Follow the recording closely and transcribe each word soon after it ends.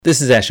This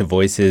is Asha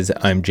Voices.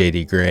 I'm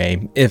JD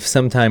Gray. If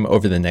sometime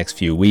over the next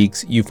few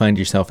weeks you find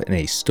yourself in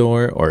a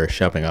store or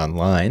shopping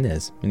online,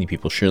 as many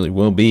people surely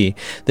will be,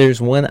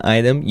 there's one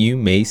item you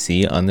may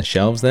see on the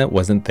shelves that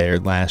wasn't there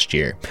last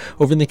year: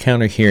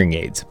 over-the-counter hearing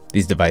aids.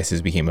 These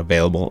devices became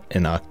available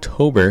in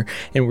October,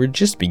 and we're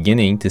just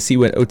beginning to see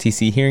what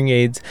OTC hearing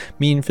aids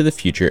mean for the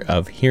future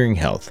of hearing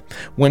health.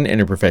 One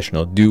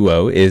interprofessional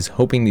duo is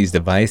hoping these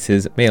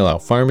devices may allow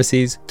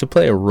pharmacies to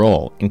play a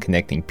role in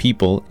connecting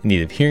people in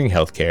need of hearing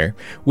health care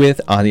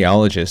with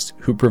audiologists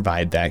who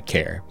provide that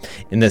care.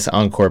 In this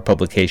encore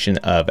publication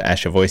of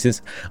Asha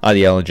Voices,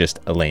 audiologist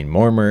Elaine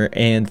Mormer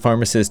and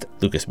pharmacist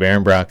Lucas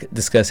Behrenbrock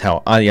discuss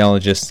how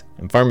audiologists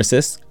and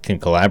pharmacists can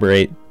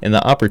collaborate and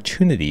the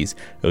opportunities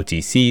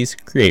OTCs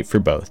create for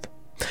both.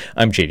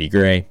 I'm JD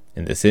Gray,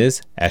 and this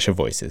is Asha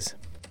Voices.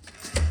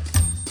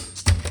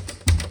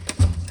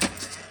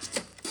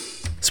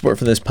 Support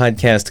for this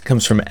podcast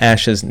comes from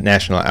ASHA's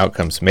National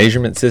Outcomes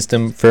Measurement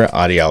System for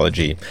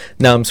Audiology.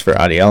 NOMS for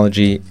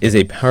Audiology is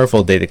a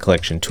powerful data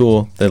collection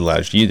tool that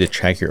allows you to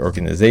track your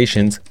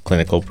organization's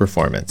clinical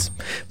performance.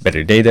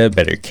 Better data,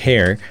 better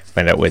care.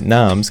 Find out what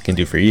NOMS can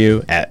do for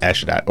you at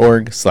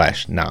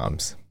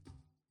asha.org/NOMS.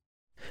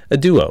 A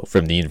duo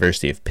from the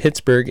University of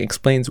Pittsburgh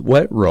explains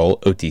what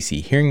role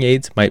OTC hearing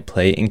aids might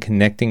play in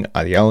connecting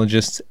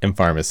audiologists and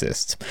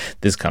pharmacists.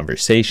 This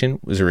conversation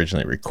was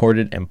originally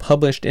recorded and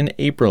published in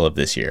April of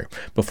this year,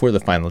 before the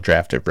final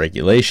draft of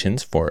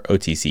regulations for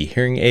OTC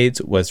hearing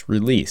aids was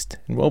released,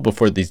 and well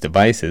before these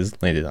devices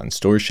landed on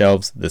store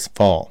shelves this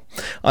fall.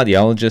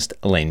 Audiologist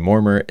Elaine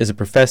Mormer is a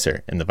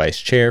professor and the vice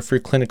chair for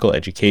clinical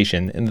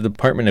education in the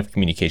Department of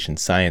Communication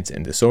Science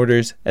and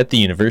Disorders at the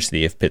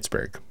University of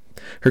Pittsburgh.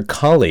 Her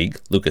colleague,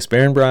 Lucas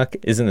Behrenbrock,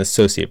 is an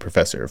associate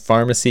professor of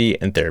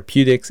pharmacy and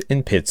therapeutics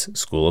in Pitt's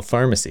School of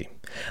Pharmacy.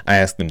 I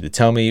asked them to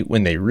tell me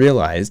when they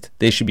realized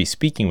they should be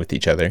speaking with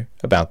each other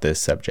about this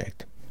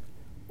subject.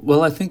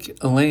 Well, I think,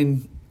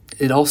 Elaine,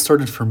 it all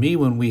started for me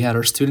when we had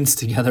our students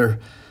together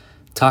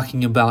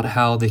talking about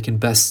how they can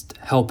best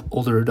help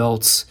older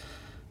adults.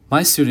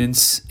 My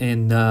students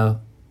in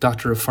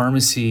Doctor of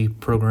Pharmacy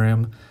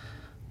program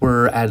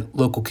were at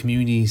local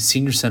community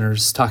senior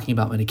centers talking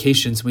about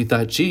medications. We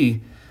thought,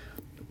 gee,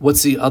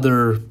 what's the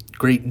other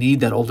great need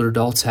that older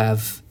adults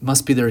have?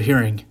 Must be their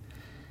hearing.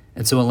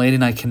 And so Elaine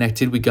and I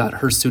connected. We got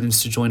her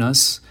students to join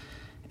us.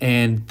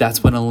 And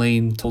that's when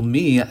Elaine told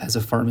me as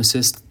a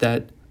pharmacist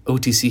that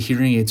OTC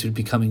hearing aids would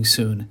be coming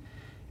soon.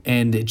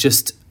 And it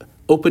just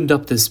opened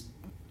up this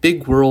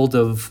big world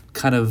of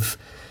kind of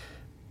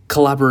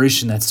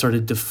collaboration that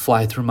started to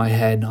fly through my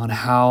head on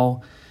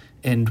how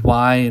and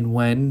why and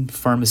when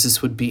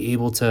pharmacists would be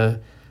able to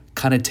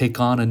kind of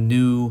take on a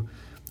new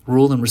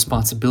role and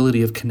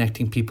responsibility of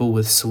connecting people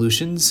with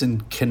solutions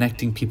and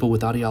connecting people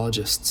with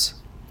audiologists.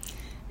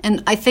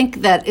 And I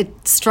think that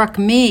it struck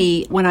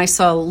me when I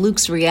saw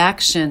Luke's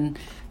reaction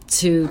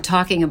to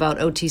talking about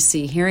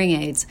OTC hearing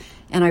aids,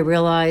 and I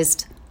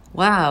realized,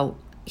 wow,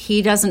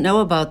 he doesn't know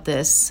about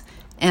this.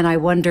 And I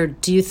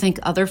wondered, do you think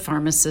other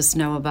pharmacists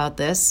know about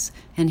this?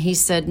 And he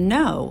said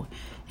no.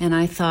 And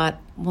I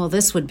thought, well,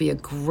 this would be a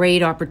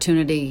great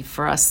opportunity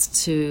for us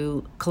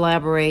to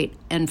collaborate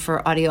and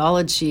for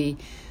audiology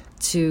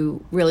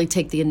to really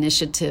take the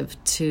initiative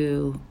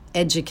to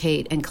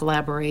educate and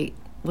collaborate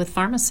with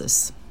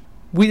pharmacists.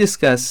 We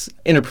discuss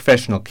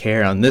interprofessional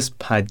care on this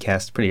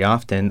podcast pretty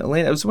often.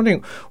 Elaine, I was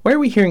wondering, why are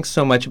we hearing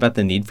so much about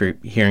the need for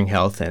hearing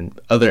health and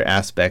other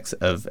aspects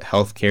of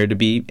healthcare to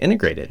be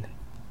integrated?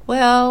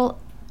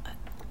 Well,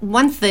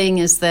 one thing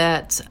is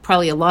that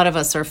probably a lot of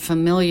us are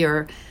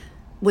familiar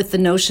with the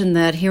notion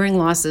that hearing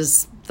loss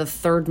is the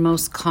third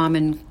most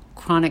common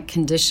chronic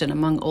condition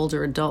among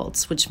older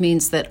adults, which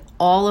means that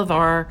all of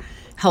our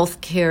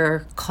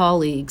healthcare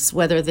colleagues,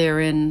 whether they're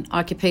in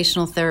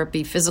occupational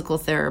therapy, physical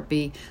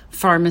therapy,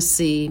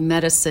 pharmacy,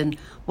 medicine,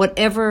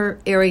 whatever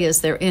areas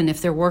they're in, if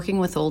they're working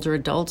with older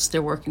adults,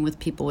 they're working with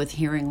people with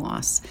hearing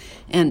loss.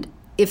 And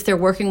if they're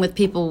working with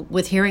people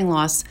with hearing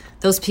loss,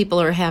 those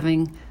people are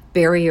having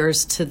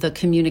barriers to the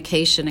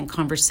communication and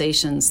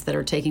conversations that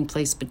are taking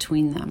place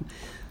between them.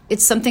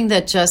 It's something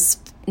that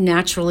just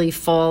naturally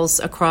falls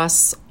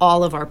across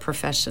all of our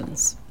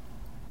professions.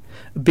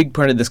 A big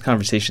part of this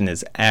conversation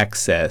is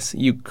access.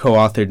 You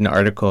co-authored an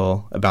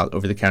article about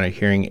over-the-counter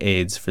hearing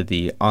aids for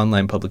the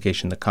online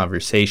publication The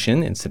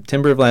Conversation in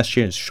September of last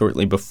year,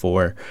 shortly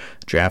before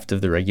a draft of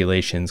the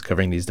regulations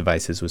covering these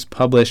devices was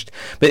published.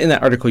 But in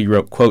that article, you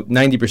wrote, quote,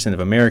 90% of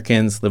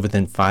Americans live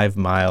within 5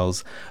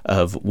 miles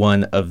of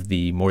one of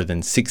the more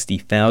than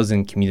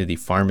 60,000 community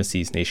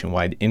pharmacies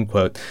nationwide, end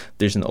quote.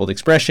 There's an old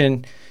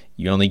expression: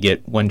 you only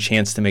get one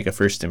chance to make a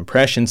first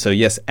impression. So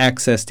yes,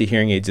 access to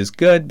hearing aids is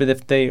good, but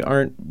if they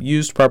aren't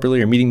used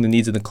properly or meeting the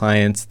needs of the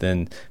clients,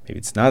 then maybe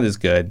it's not as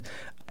good.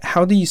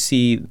 How do you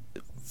see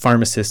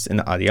pharmacists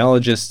and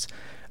audiologists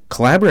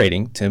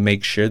collaborating to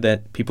make sure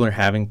that people are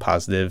having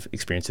positive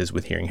experiences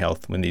with hearing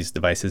health when these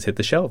devices hit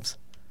the shelves?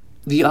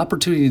 The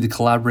opportunity to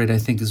collaborate, I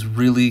think, is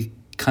really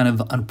kind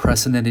of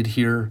unprecedented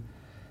here,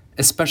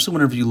 especially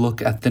whenever you look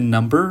at the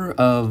number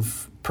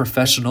of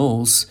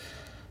professionals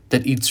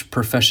that each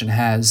profession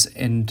has.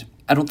 And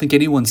I don't think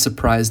anyone's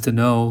surprised to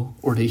know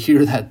or to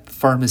hear that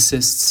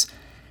pharmacists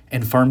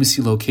and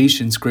pharmacy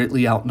locations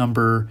greatly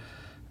outnumber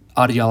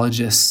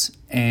audiologists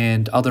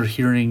and other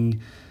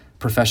hearing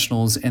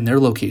professionals in their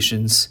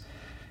locations.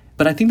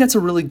 But I think that's a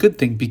really good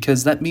thing,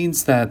 because that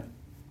means that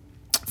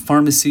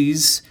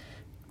pharmacies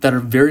that are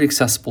very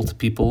accessible to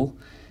people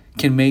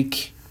can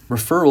make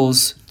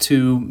referrals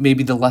to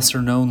maybe the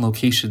lesser known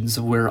locations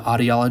where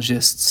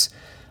audiologists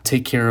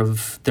take care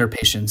of their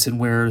patients and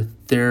where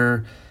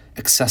they're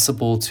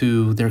accessible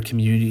to their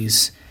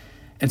communities.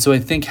 And so I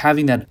think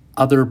having that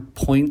other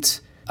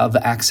point of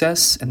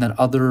access and that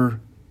other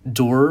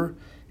door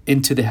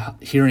into the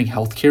hearing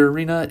healthcare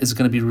arena is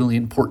going to be really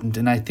important.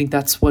 And I think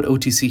that's what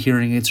OTC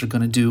hearing aids are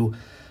going to do.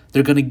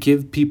 They're going to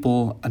give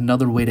people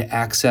another way to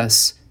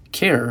access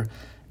care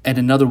and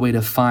another way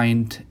to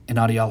find an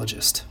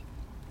audiologist.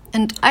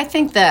 And I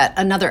think that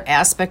another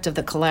aspect of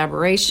the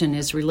collaboration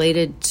is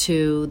related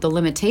to the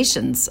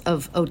limitations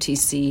of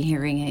OTC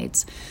hearing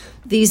aids.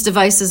 These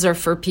devices are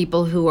for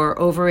people who are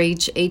over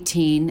age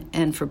 18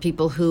 and for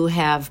people who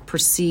have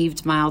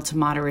perceived mild to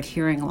moderate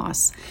hearing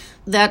loss.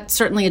 That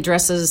certainly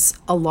addresses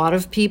a lot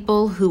of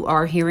people who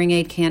are hearing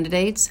aid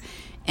candidates,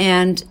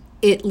 and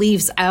it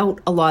leaves out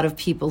a lot of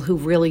people who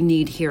really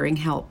need hearing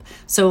help.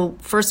 So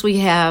first we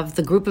have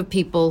the group of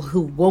people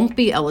who won't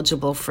be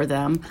eligible for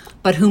them,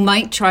 but who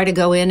might try to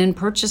go in and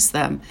purchase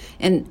them.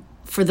 And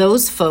for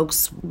those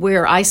folks,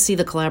 where I see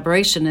the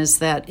collaboration is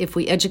that if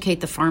we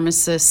educate the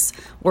pharmacists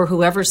or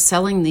whoever's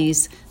selling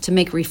these to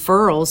make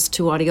referrals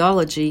to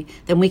audiology,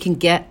 then we can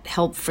get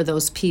help for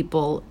those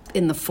people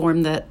in the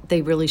form that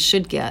they really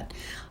should get.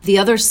 The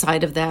other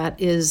side of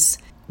that is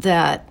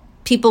that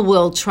people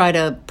will try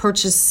to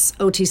purchase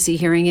OTC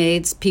hearing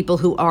aids, people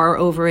who are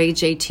over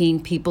age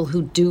 18, people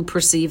who do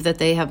perceive that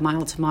they have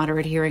mild to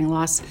moderate hearing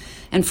loss.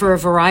 And for a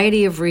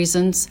variety of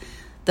reasons,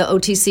 the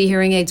OTC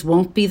hearing aids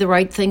won't be the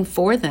right thing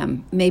for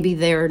them. Maybe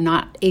they're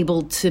not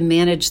able to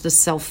manage the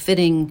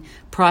self-fitting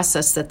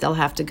process that they'll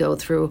have to go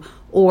through,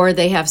 or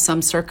they have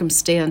some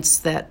circumstance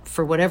that,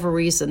 for whatever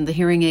reason, the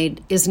hearing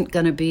aid isn't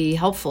going to be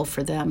helpful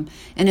for them.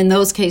 And in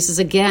those cases,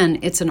 again,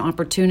 it's an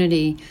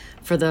opportunity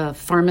for the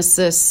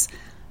pharmacists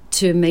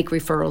to make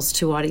referrals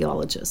to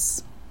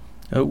audiologists.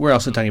 We're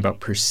also talking about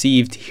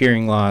perceived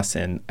hearing loss,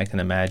 and I can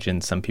imagine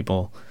some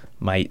people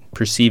might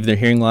perceive their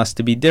hearing loss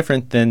to be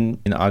different than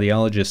an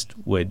audiologist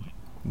would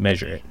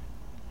measure it.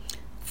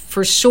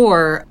 For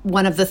sure,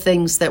 one of the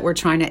things that we're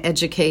trying to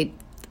educate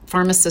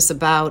pharmacists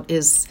about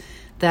is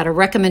that a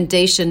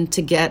recommendation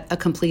to get a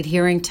complete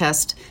hearing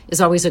test is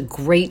always a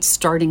great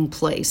starting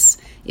place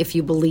if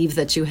you believe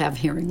that you have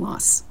hearing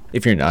loss.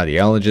 If you're an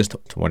audiologist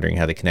wondering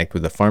how to connect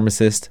with a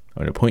pharmacist,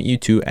 I want to point you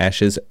to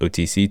ASHA's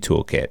OTC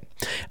Toolkit.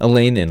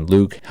 Elaine and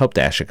Luke helped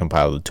ASHA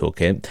compile the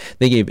toolkit.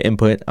 They gave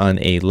input on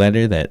a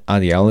letter that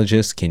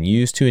audiologists can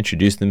use to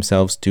introduce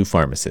themselves to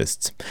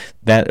pharmacists.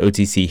 That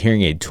OTC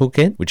Hearing Aid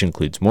Toolkit, which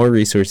includes more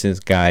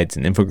resources, guides,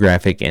 an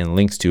infographic, and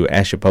links to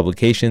ASHA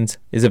publications,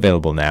 is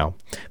available now.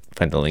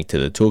 Find a link to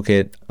the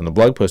toolkit on the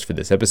blog post for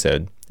this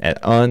episode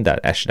at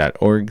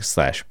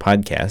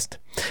on.asha.org/podcast.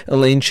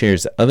 Elaine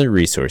shares other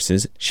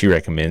resources she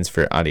recommends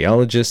for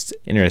audiologists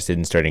interested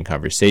in starting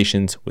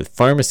conversations with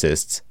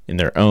pharmacists in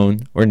their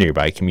own or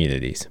nearby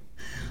communities.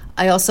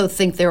 I also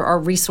think there are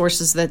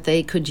resources that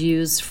they could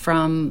use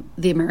from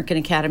the American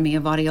Academy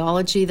of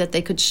Audiology that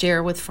they could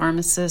share with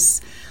pharmacists,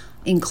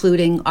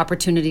 including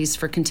opportunities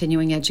for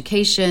continuing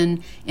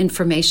education,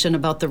 information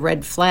about the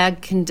red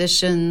flag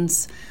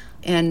conditions,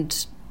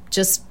 and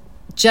just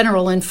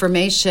general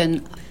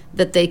information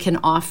that they can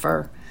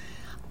offer.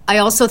 I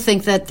also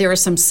think that there are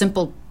some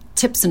simple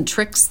tips and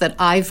tricks that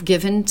I've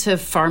given to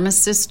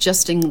pharmacists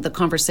just in the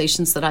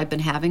conversations that I've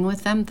been having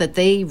with them that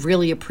they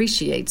really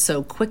appreciate.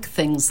 So quick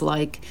things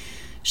like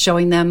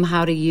showing them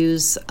how to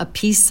use a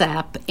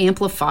PSAP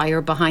amplifier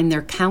behind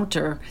their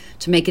counter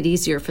to make it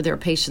easier for their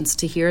patients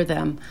to hear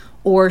them,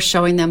 or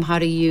showing them how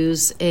to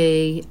use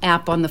an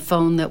app on the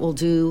phone that will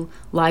do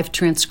live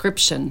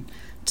transcription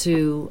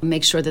to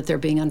make sure that they're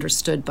being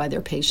understood by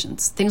their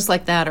patients. Things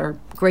like that are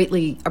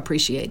greatly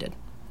appreciated.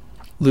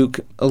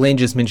 Luke, Elaine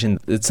just mentioned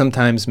that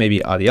sometimes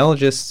maybe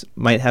audiologists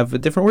might have a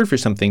different word for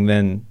something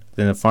than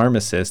a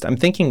pharmacist. I'm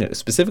thinking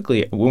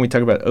specifically when we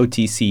talk about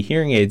OTC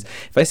hearing aids,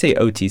 if I say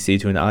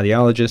OTC to an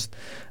audiologist,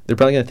 they're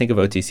probably going to think of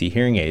OTC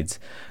hearing aids.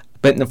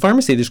 But in the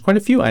pharmacy, there's quite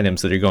a few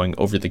items that are going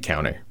over the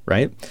counter,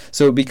 right?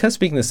 So because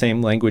speaking the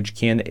same language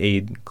can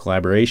aid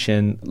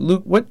collaboration,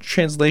 Luke, what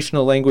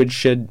translational language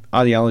should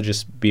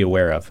audiologists be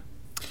aware of?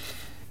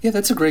 Yeah,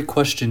 that's a great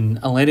question.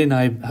 Elaine and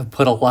I have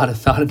put a lot of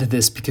thought into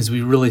this because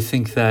we really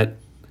think that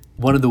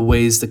one of the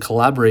ways to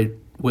collaborate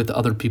with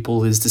other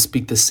people is to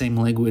speak the same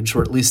language,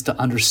 or at least to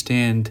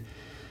understand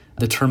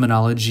the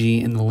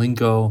terminology and the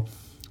lingo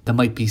that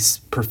might be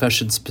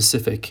profession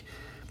specific.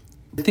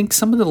 I think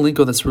some of the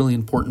lingo that's really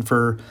important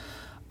for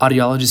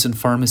audiologists and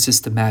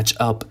pharmacists to match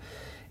up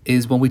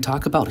is when we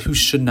talk about who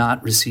should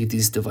not receive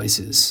these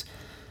devices.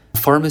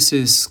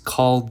 Pharmacists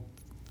call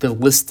the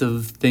list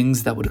of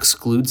things that would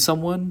exclude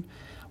someone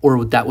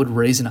or that would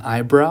raise an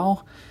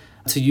eyebrow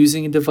to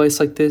using a device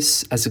like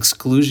this as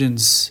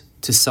exclusions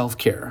to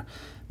self-care,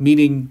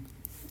 meaning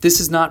this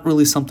is not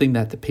really something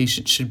that the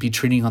patient should be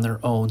treating on their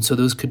own. So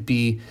those could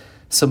be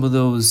some of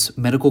those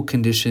medical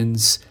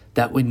conditions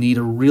that would need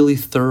a really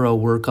thorough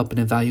workup and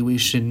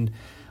evaluation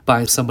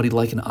by somebody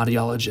like an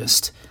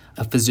audiologist,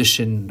 a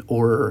physician,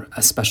 or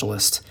a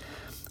specialist.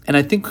 And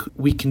I think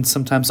we can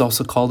sometimes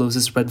also call those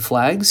as red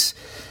flags.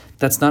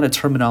 That's not a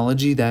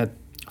terminology that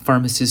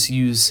pharmacists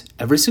use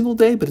every single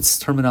day, but it's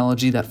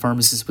terminology that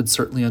pharmacists would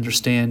certainly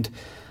understand,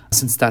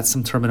 since that's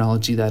some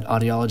terminology that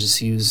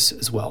audiologists use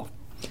as well.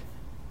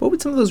 What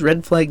would some of those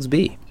red flags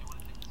be?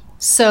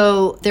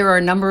 So there are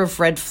a number of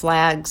red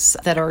flags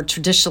that are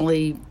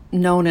traditionally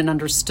known and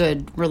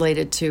understood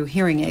related to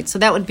hearing aids. So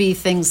that would be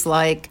things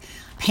like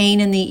pain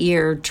in the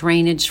ear,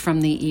 drainage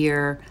from the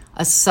ear,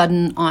 a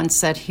sudden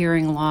onset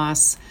hearing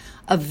loss,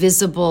 a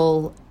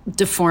visible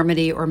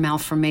deformity or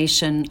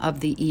malformation of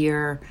the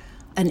ear,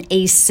 an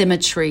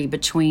asymmetry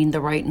between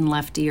the right and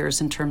left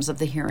ears in terms of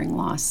the hearing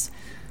loss,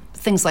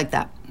 things like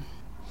that.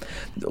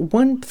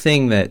 One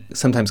thing that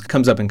sometimes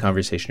comes up in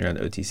conversation around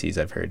OTCs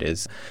I've heard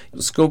is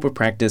scope of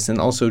practice and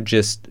also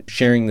just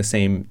sharing the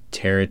same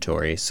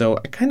territory. So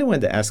I kind of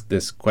wanted to ask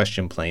this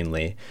question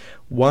plainly.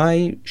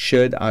 Why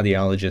should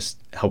audiologists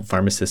help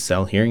pharmacists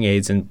sell hearing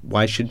aids, and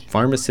why should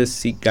pharmacists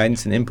seek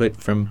guidance and input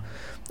from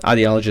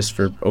audiologists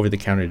for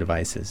over-the-counter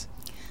devices?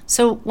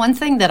 So one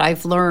thing that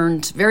I've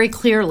learned very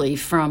clearly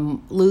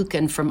from Luke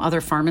and from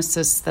other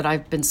pharmacists that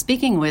I've been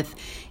speaking with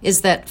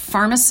is that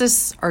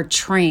pharmacists are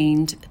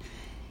trained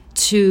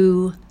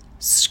to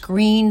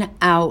screen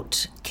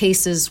out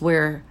cases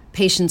where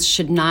patients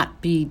should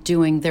not be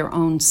doing their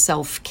own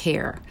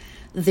self-care.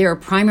 Their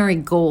primary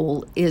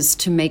goal is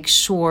to make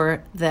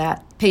sure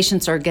that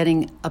patients are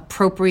getting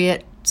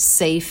appropriate,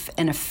 safe,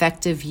 and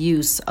effective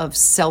use of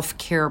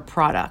self-care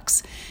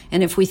products.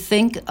 And if we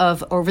think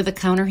of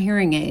over-the-counter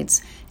hearing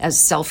aids as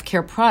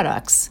self-care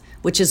products,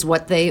 which is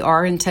what they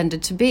are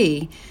intended to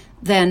be,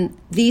 then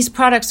these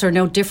products are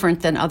no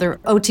different than other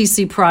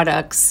OTC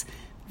products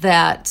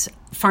that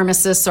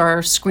pharmacists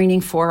are screening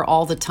for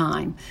all the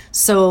time.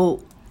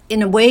 So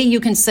in a way, you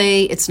can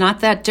say it's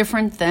not that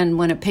different than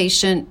when a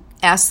patient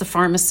asks the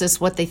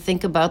pharmacist what they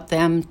think about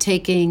them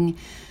taking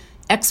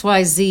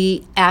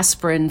XYZ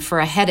aspirin for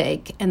a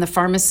headache, and the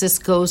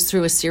pharmacist goes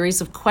through a series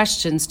of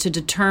questions to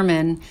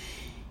determine,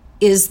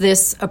 is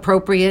this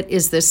appropriate?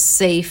 Is this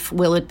safe?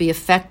 Will it be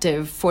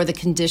effective for the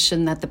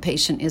condition that the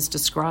patient is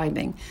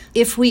describing?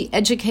 If we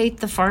educate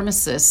the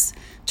pharmacists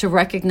to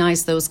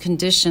recognize those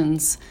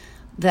conditions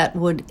that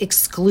would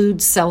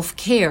exclude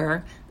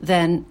self-care,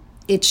 then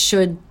it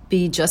should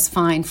be just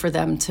fine for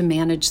them to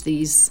manage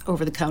these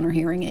over-the-counter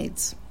hearing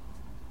aids.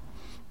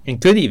 And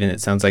could even,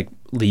 it sounds like,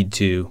 lead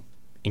to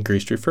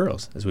increased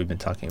referrals, as we've been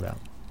talking about.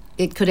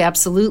 It could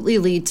absolutely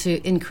lead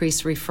to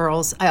increased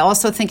referrals. I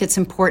also think it's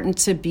important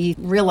to be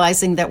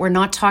realizing that we're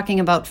not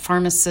talking about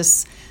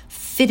pharmacists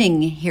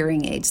fitting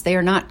hearing aids. They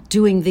are not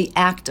doing the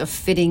act of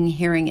fitting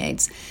hearing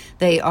aids.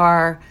 They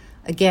are,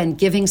 again,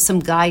 giving some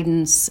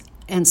guidance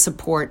and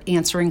support,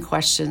 answering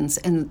questions,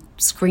 and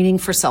screening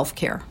for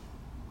self-care.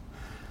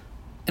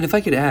 And if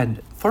I could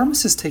add,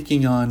 pharmacists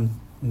taking on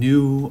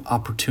new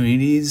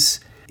opportunities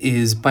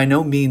is by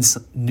no means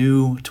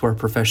new to our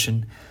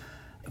profession.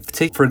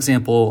 Take, for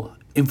example,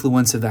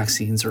 influenza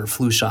vaccines or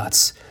flu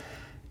shots.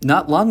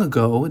 Not long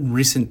ago, in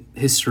recent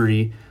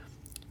history,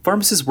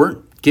 pharmacists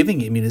weren't giving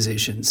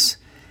immunizations.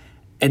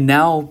 And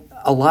now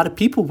a lot of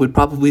people would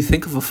probably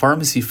think of a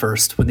pharmacy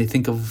first when they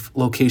think of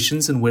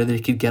locations and where they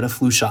could get a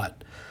flu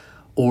shot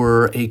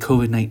or a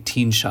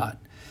COVID-19 shot.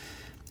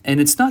 And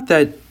it's not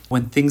that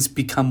when things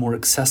become more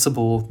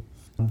accessible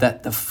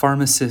that the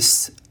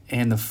pharmacists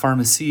and the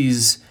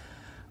pharmacies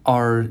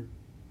are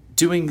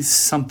doing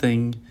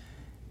something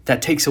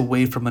that takes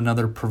away from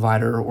another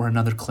provider or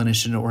another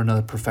clinician or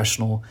another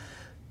professional.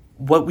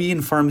 What we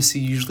in pharmacy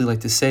usually like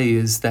to say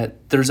is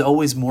that there's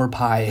always more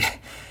pie.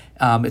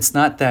 It's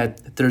not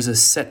that there's a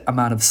set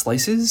amount of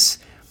slices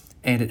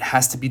and it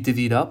has to be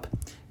divvied up.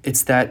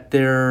 It's that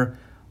there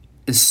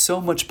is so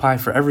much pie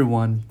for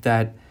everyone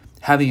that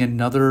having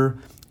another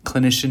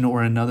clinician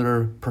or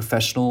another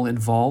professional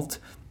involved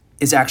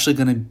is actually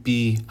going to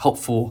be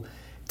helpful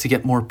to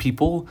get more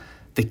people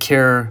the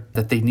care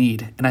that they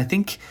need. And I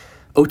think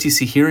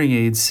OTC hearing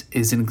aids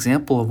is an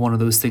example of one of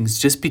those things,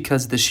 just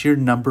because the sheer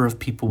number of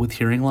people with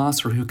hearing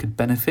loss or who could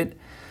benefit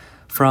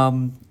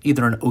from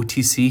either an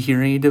OTC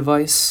hearing aid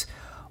device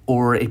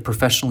or a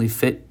professionally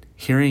fit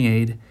hearing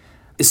aid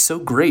is so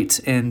great.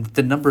 And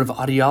the number of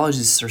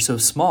audiologists are so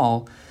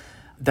small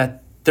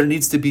that there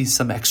needs to be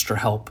some extra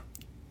help.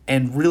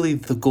 And really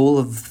the goal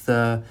of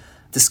the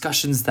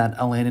discussions that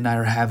Elaine and I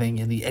are having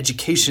and the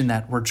education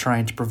that we're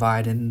trying to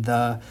provide and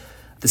the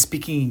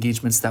speaking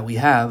engagements that we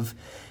have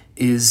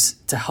is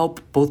to help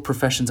both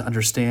professions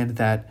understand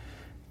that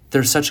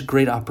there's such a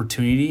great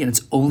opportunity, and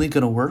it's only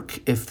going to work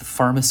if the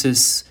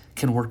pharmacists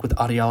can work with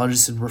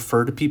audiologists and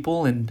refer to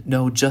people and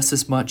know just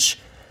as much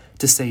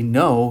to say,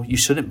 no, you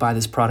shouldn't buy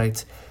this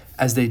product,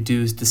 as they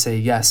do to say,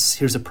 yes,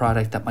 here's a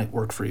product that might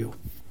work for you.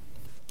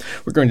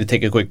 We're going to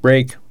take a quick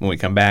break. When we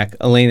come back,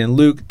 Elaine and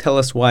Luke tell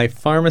us why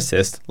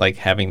pharmacists like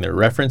having their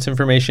reference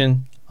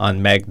information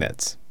on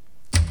magnets.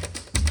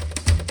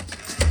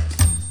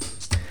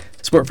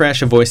 Support for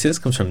ASHA Voices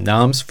comes from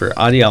NOMS for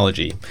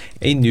Audiology,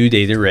 a new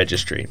data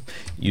registry.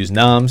 Use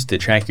NOMS to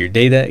track your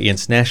data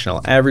against national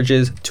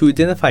averages to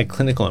identify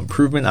clinical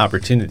improvement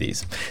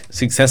opportunities,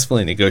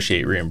 successfully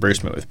negotiate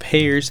reimbursement with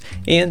payers,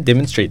 and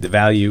demonstrate the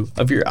value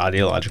of your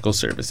audiological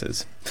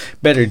services.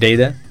 Better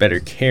data, better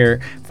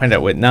care. Find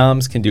out what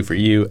NOMS can do for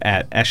you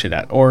at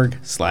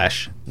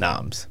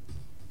asha.org/NOMS.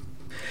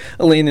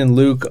 Elaine and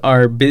Luke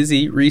are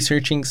busy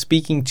researching,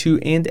 speaking to,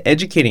 and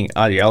educating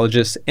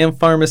audiologists and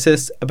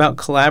pharmacists about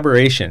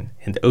collaboration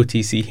and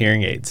OTC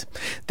hearing aids.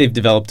 They've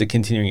developed a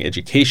continuing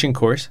education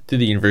course through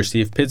the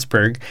University of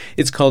Pittsburgh.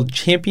 It's called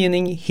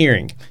Championing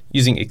Hearing,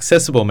 using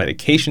accessible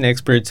medication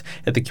experts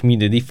at the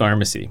community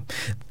pharmacy.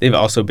 They've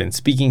also been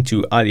speaking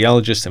to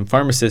audiologists and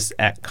pharmacists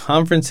at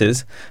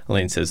conferences.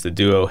 Elaine says the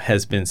duo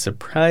has been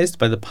surprised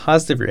by the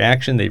positive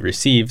reaction they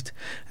received.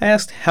 I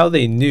asked how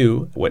they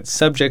knew what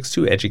subjects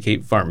to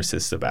educate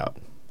pharmacists about.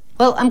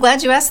 Well, I'm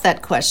glad you asked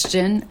that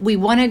question. We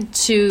wanted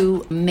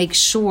to make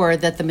sure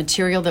that the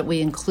material that we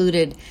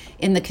included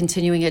in the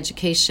continuing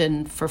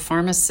education for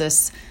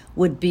pharmacists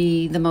would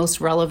be the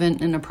most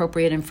relevant and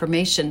appropriate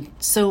information.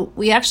 So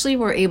we actually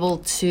were able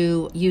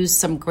to use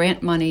some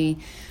grant money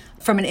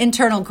from an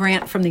internal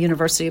grant from the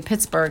University of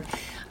Pittsburgh.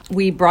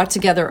 We brought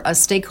together a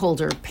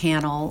stakeholder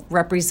panel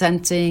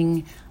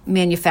representing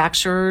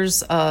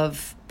manufacturers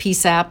of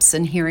PSAPs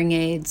and hearing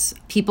aids,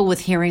 people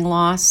with hearing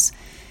loss,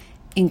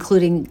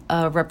 including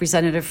a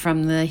representative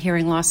from the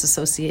Hearing Loss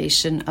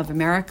Association of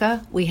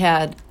America. We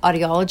had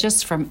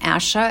audiologists from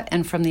ASHA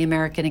and from the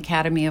American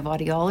Academy of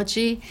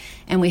Audiology,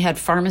 and we had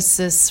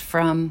pharmacists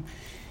from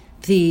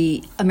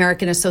the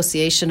American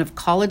Association of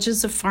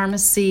Colleges of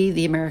Pharmacy,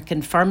 the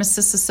American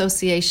Pharmacists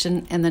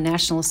Association, and the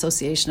National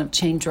Association of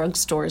Chain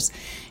Drugstores.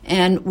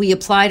 And we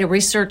applied a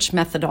research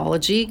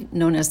methodology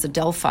known as the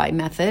Delphi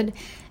method,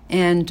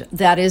 and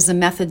that is a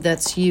method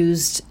that's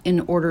used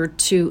in order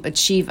to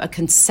achieve a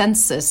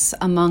consensus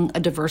among a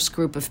diverse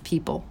group of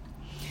people.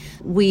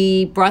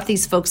 We brought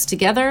these folks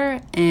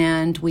together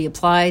and we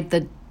applied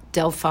the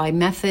Delphi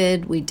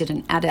method. We did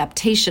an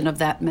adaptation of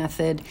that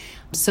method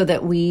so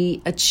that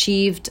we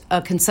achieved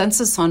a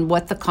consensus on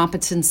what the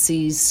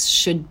competencies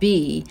should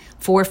be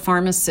for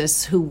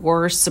pharmacists who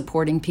were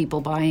supporting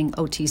people buying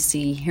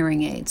OTC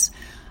hearing aids.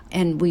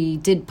 And we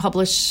did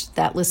publish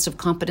that list of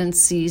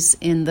competencies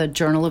in the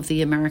Journal of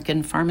the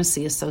American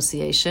Pharmacy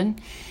Association.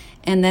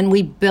 And then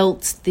we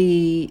built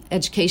the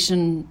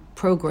education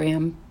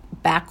program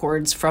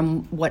backwards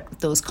from what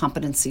those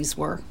competencies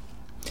were.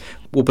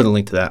 We'll put a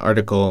link to that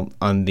article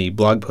on the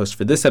blog post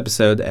for this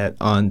episode at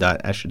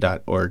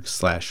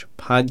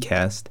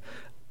on.asha.org/podcast.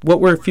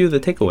 What were a few of the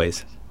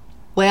takeaways?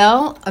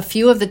 Well, a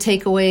few of the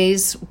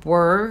takeaways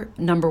were,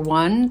 number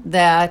one,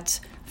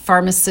 that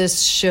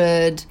pharmacists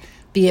should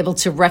be able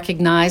to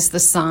recognize the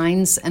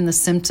signs and the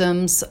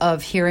symptoms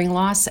of hearing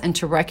loss and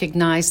to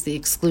recognize the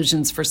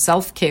exclusions for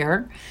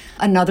self-care.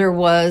 Another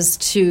was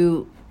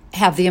to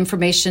have the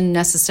information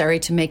necessary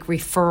to make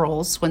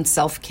referrals when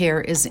self-care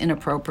is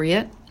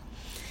inappropriate.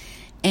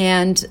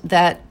 And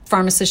that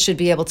pharmacists should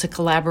be able to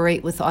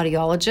collaborate with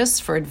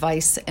audiologists for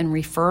advice and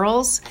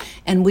referrals.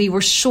 And we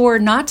were sure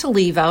not to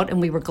leave out, and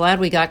we were glad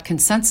we got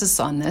consensus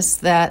on this,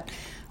 that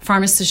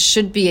pharmacists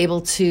should be able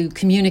to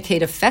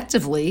communicate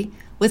effectively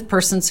with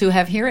persons who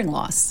have hearing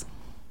loss.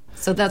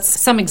 So that's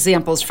some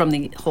examples from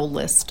the whole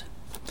list.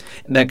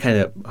 And that kind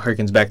of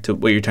harkens back to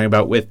what you're talking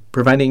about with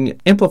providing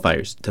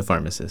amplifiers to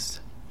pharmacists.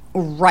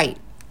 Right.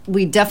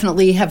 We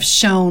definitely have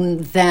shown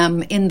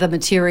them in the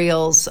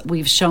materials.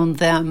 We've shown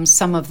them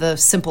some of the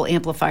simple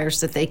amplifiers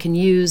that they can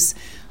use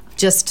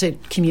just to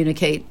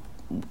communicate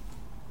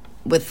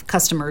with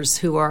customers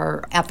who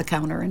are at the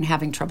counter and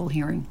having trouble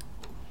hearing.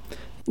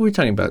 We're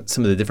talking about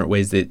some of the different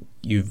ways that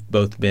you've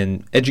both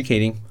been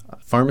educating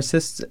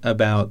pharmacists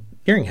about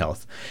hearing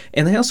health.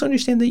 And I also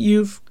understand that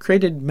you've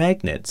created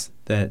magnets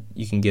that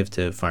you can give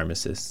to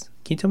pharmacists.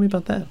 Can you tell me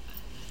about that?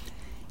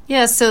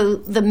 Yeah, so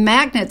the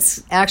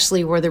magnets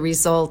actually were the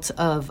result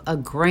of a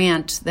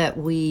grant that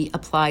we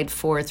applied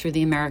for through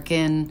the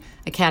American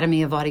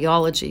Academy of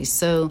Audiology.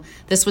 So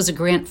this was a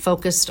grant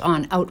focused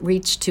on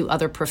outreach to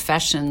other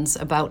professions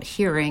about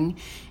hearing,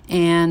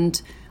 and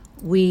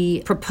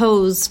we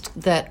proposed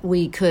that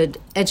we could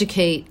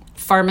educate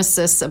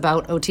pharmacists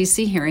about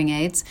OTC hearing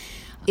aids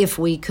if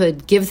we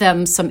could give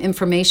them some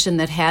information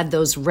that had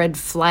those red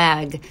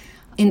flag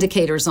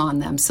indicators on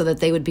them so that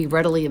they would be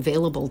readily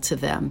available to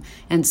them.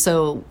 And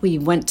so we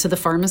went to the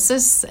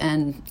pharmacists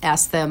and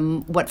asked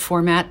them what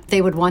format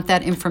they would want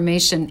that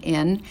information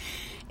in.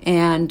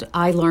 And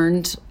I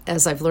learned,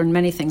 as I've learned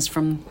many things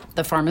from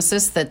the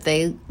pharmacists, that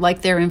they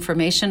like their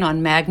information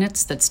on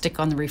magnets that stick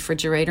on the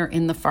refrigerator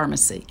in the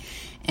pharmacy.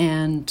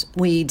 And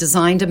we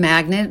designed a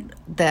magnet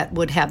that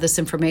would have this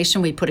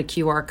information. We put a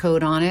QR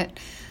code on it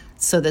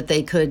so that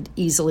they could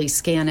easily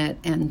scan it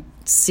and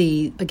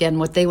see, again,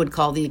 what they would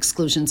call the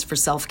exclusions for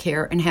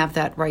self-care and have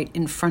that right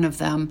in front of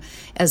them,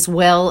 as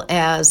well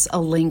as a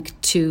link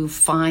to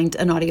find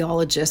an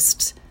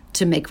audiologist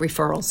to make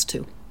referrals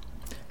to.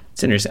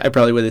 It's interesting. I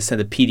probably would have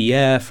sent a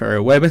PDF or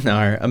a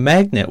webinar, a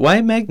magnet. Why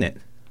a magnet?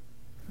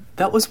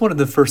 That was one of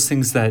the first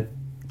things that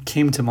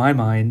came to my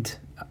mind.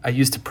 I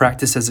used to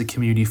practice as a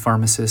community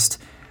pharmacist,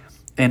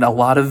 and a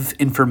lot of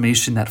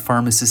information that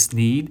pharmacists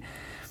need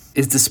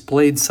is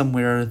displayed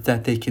somewhere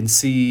that they can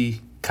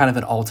see kind of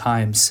at all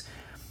times.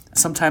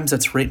 Sometimes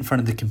that's right in front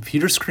of the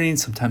computer screen,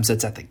 sometimes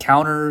that's at the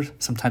counter,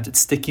 sometimes it's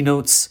sticky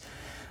notes,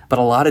 but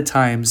a lot of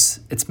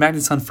times it's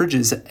magnets on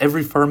fridges.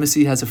 Every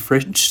pharmacy has a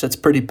fridge that's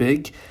pretty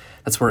big.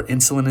 That's where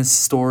insulin is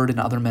stored and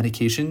other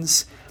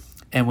medications.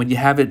 And when you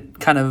have it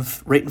kind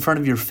of right in front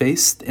of your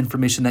face, the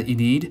information that you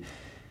need,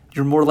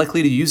 you're more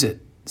likely to use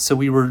it. So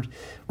we were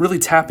really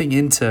tapping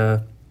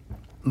into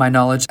my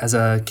knowledge as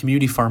a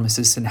community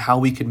pharmacist and how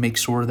we could make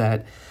sure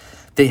that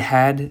they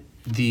had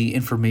the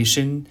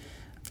information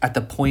at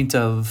the point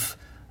of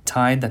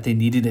time that they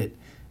needed it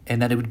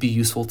and that it would be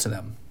useful to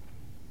them.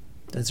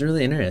 That's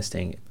really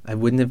interesting. I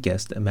wouldn't have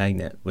guessed a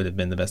magnet would have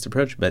been the best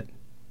approach, but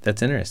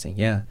that's interesting,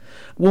 yeah.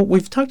 Well,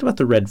 we've talked about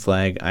the red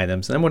flag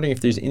items, and I'm wondering if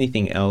there's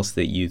anything else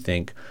that you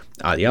think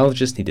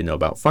audiologists need to know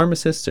about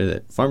pharmacists, or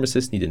that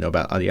pharmacists need to know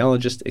about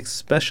audiologists,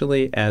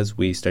 especially as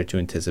we start to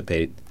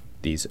anticipate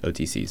these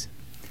OTCs.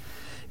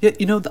 Yeah,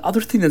 the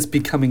other thing that's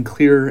becoming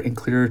clearer and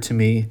clearer to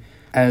me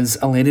as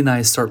Elaine and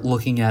I start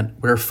looking at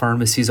where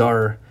pharmacies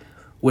are,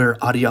 where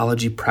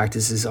audiology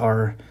practices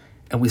are,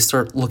 and we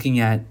start looking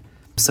at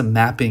some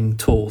mapping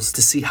tools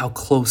to see how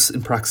close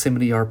in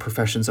proximity our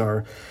professions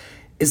are,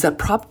 is that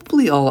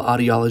probably all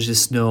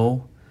audiologists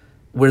know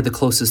where the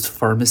closest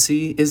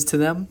pharmacy is to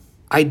them.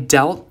 I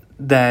doubt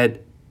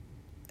that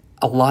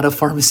a lot of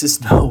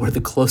pharmacists know where the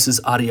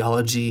closest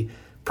audiology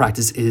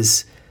practice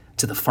is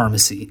to the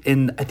pharmacy.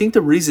 And I think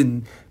the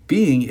reason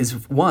being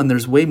is, one,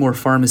 there's way more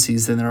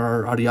pharmacies than there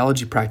are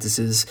audiology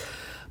practices.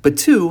 But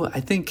two,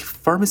 I think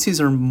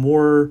pharmacies are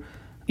more,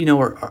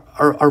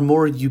 are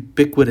more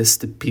ubiquitous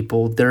to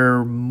people.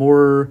 They're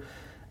more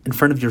in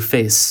front of your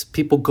face.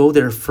 People go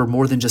there for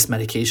more than just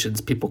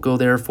medications. People go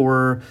there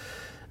for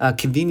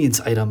convenience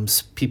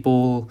items.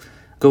 People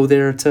go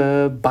there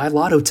to buy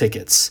lotto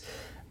tickets.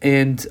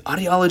 And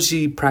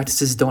audiology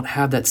practices don't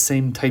have that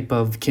same type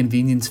of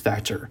convenience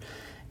factor.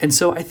 And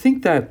so I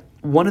think that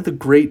one of the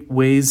great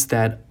ways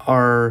that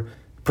our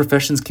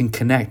professions can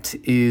connect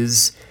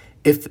is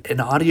if an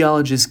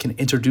audiologist can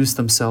introduce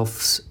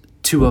themselves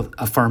to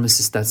a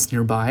pharmacist that's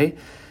nearby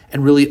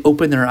and really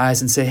open their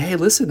eyes and say, hey,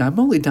 listen, I'm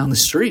only down the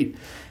street.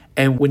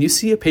 And when you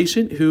see a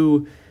patient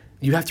who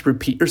you have to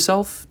repeat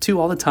yourself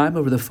to all the time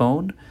over the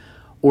phone,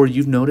 or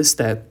you've noticed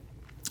that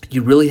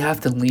you really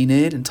have to lean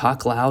in and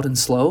talk loud and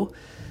slow,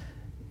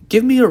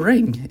 give me a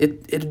ring.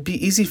 It'd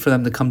be easy for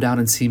them to come down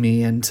and see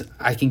me, and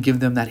I can give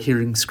them that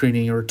hearing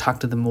screening or talk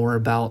to them more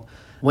about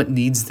what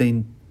needs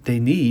they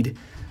need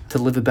to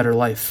live a better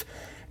life.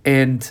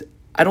 And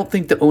I don't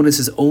think the onus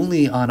is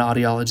only on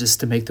audiologists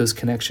to make those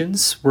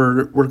connections.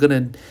 We're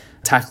going to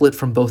tackle it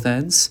from both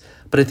ends,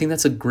 but I think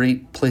that's a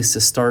great place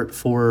to start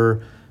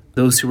for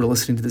those who are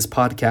listening to this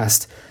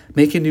podcast.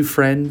 Make a new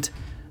friend,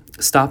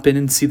 stop in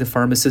and see the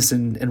pharmacist,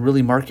 and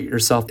really market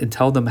yourself and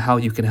tell them how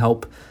you can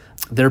help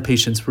their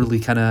patients really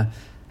kind of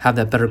have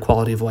that better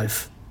quality of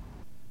life.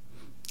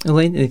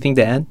 Elaine, anything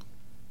to add?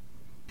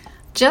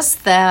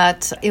 Just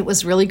that it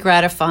was really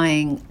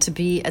gratifying to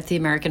be at the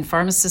American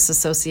Pharmacists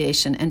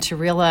Association and to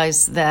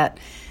realize that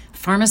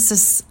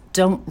pharmacists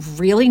don't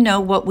really know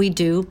what we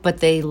do, but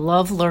they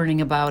love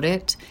learning about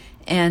it.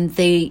 And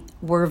they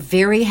were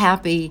very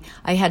happy.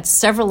 I had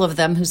several of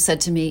them who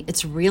said to me,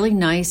 it's really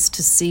nice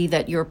to see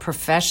that your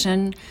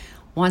profession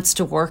wants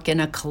to work in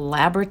a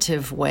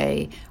collaborative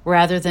way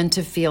rather than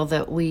to feel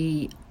that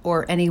we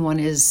or anyone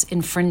is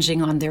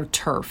infringing on their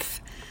turf.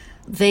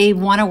 They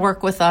want to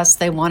work with us.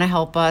 They want to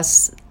help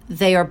us.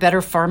 They are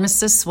better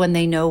pharmacists when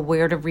they know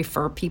where to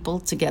refer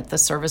people to get the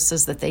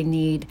services that they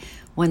need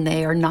when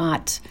they are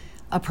not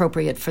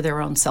appropriate for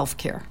their own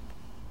self-care.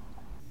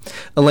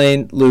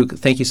 Elaine, Luke,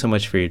 thank you so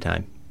much for your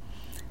time.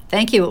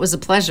 Thank you. It was a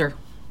pleasure.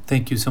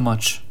 Thank you so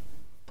much.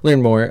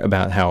 Learn more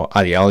about how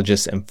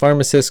audiologists and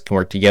pharmacists can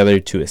work together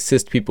to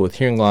assist people with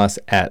hearing loss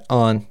at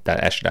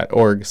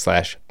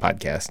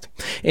on.asha.org/podcast.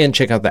 And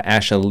check out the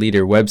ASHA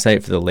Leader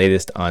website for the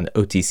latest on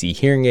OTC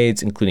hearing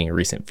aids, including a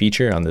recent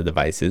feature on the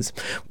devices.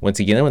 Once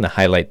again, I want to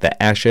highlight the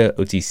ASHA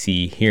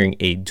OTC Hearing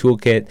Aid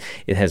Toolkit.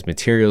 It has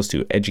materials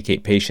to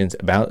educate patients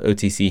about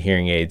OTC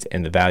hearing aids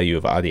and the value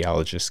of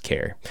audiologist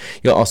care.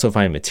 You'll also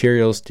find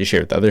materials to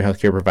share with other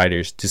healthcare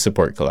providers to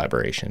support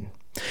collaboration.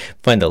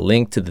 Find a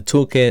link to the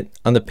toolkit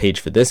on the page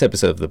for this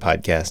episode of the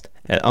podcast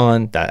at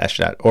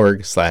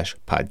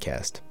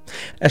on.asha.org/podcast.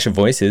 ASHA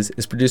Voices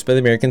is produced by the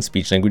American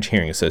Speech Language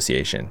Hearing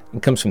Association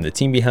and comes from the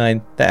team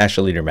behind the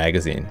ASHA Leader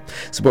magazine.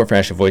 Support for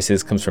ASHA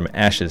Voices comes from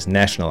ASHA's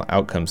National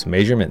Outcomes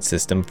Measurement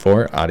System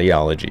for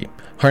Audiology.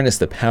 Harness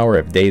the power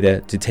of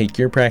data to take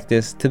your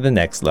practice to the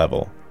next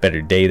level.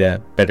 better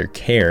data, better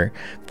care.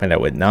 Find out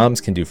what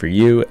NOMS can do for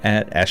you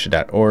at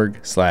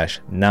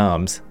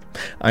asha.org/NOMS.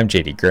 I'm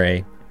JD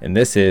Gray, and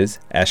this is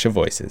ASHA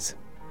Voices.